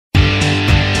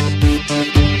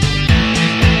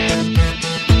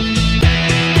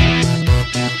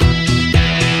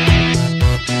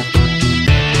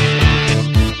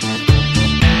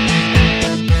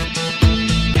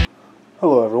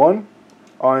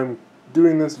I'm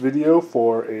doing this video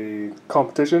for a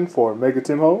competition for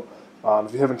MegaTimHo.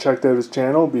 If you haven't checked out his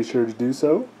channel, be sure to do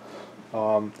so.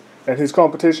 And his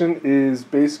competition is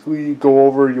basically go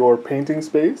over your painting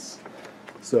space.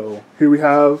 So here we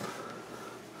have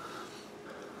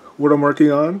what I'm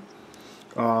working on.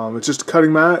 It's just a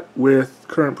cutting mat with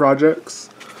current projects.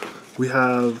 We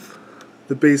have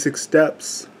the basic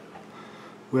steps.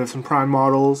 We have some prime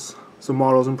models, some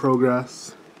models in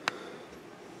progress.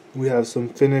 We have some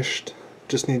finished,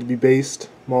 just need to be based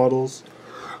models.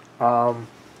 So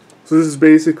this is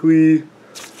basically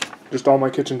just on my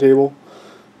kitchen table.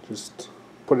 Just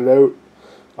put it out.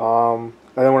 And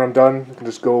then when I'm done, I can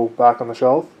just go back on the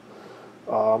shelf.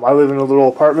 I live in a little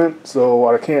apartment,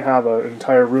 so I can't have an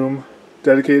entire room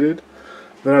dedicated.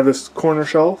 Then I have this corner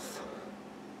shelf,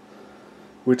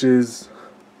 which is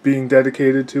being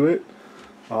dedicated to it.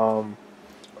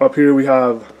 Up here we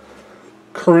have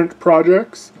current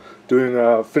projects, doing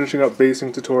a finishing up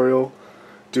basing tutorial,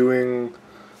 doing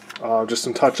just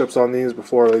some touch-ups on these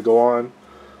before they go on.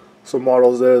 Some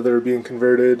models there that are being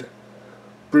converted.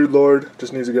 Broodlord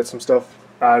just needs to get some stuff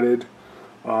added.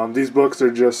 These books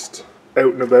are just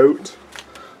out and about.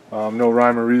 No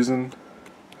rhyme or reason.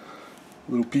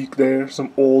 Little peek there.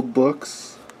 Some old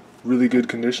books. Really good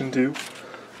condition too.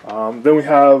 Then we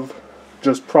have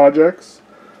just projects.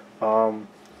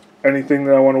 Anything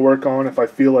that I want to work on if I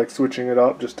feel like switching it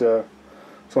up, just to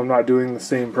so I'm not doing the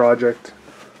same project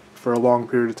for a long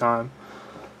period of time.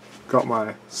 Got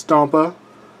my Stompa.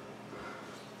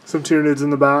 Some Tyranids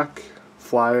in the back.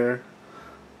 Flyer.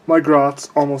 My Grot's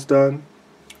almost done.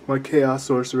 My Chaos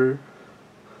Sorcerer.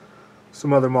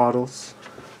 Some other models.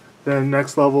 Then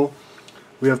next level,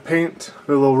 we have paint,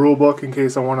 a little rule book in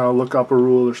case I want to look up a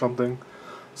rule or something.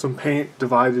 Some paint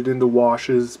divided into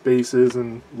washes, bases,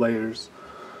 and layers.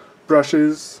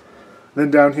 Brushes.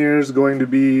 Then down here is going to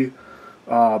be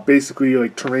basically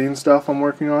like terrain stuff I'm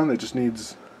working on. It just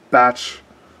needs batch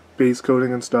base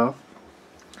coating and stuff.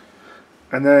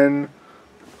 And then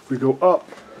if we go up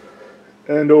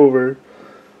and over,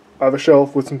 I have a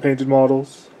shelf with some painted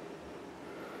models,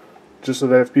 just so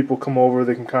that if people come over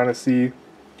they can kind of see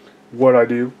what I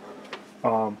do.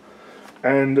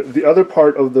 And the other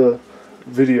part of the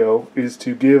video is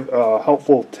to give a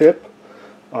helpful tip.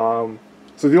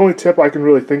 So the only tip I can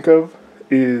really think of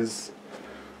is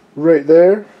right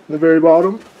there, the very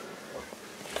bottom,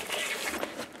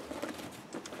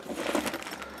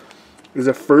 is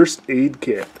a first aid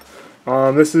kit.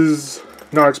 This is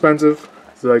not expensive.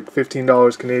 It's like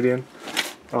 $15 Canadian.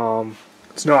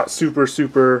 It's not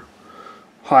super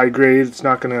high grade. It's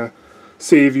not gonna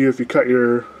save you if you cut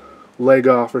your leg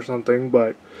off or something,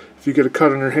 but if you get a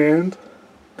cut on your hand,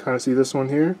 kind of see this one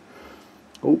here.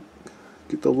 Oh,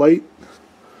 get the light.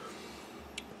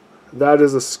 That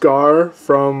is a scar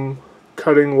from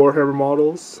cutting Warhammer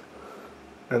models,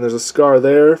 and there's a scar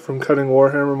there from cutting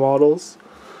Warhammer models.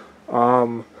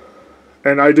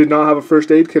 And I did not have a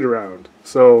first aid kit around,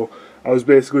 so I was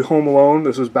basically home alone.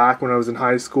 This was back when I was in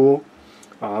high school,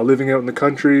 living out in the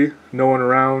country, no one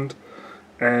around,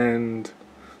 and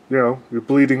you know, you're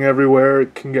bleeding everywhere.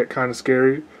 It can get kind of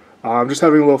scary. Just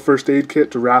having a little first aid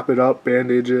kit to wrap it up,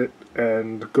 bandage it,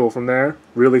 and go from there.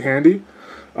 Really handy.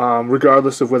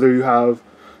 Regardless of whether you have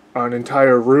an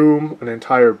entire room, an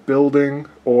entire building,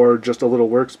 or just a little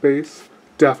workspace,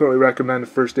 definitely recommend a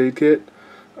first aid kit.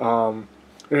 And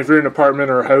if you're in an apartment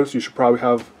or a house, you should probably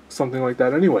have something like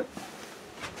that anyway.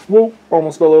 Whoa,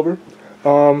 almost fell over.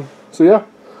 So yeah,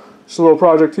 just a little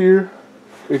project here.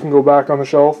 It can go back on the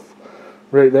shelf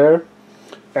right there.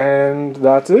 And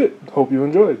that's it. Hope you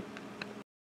enjoyed.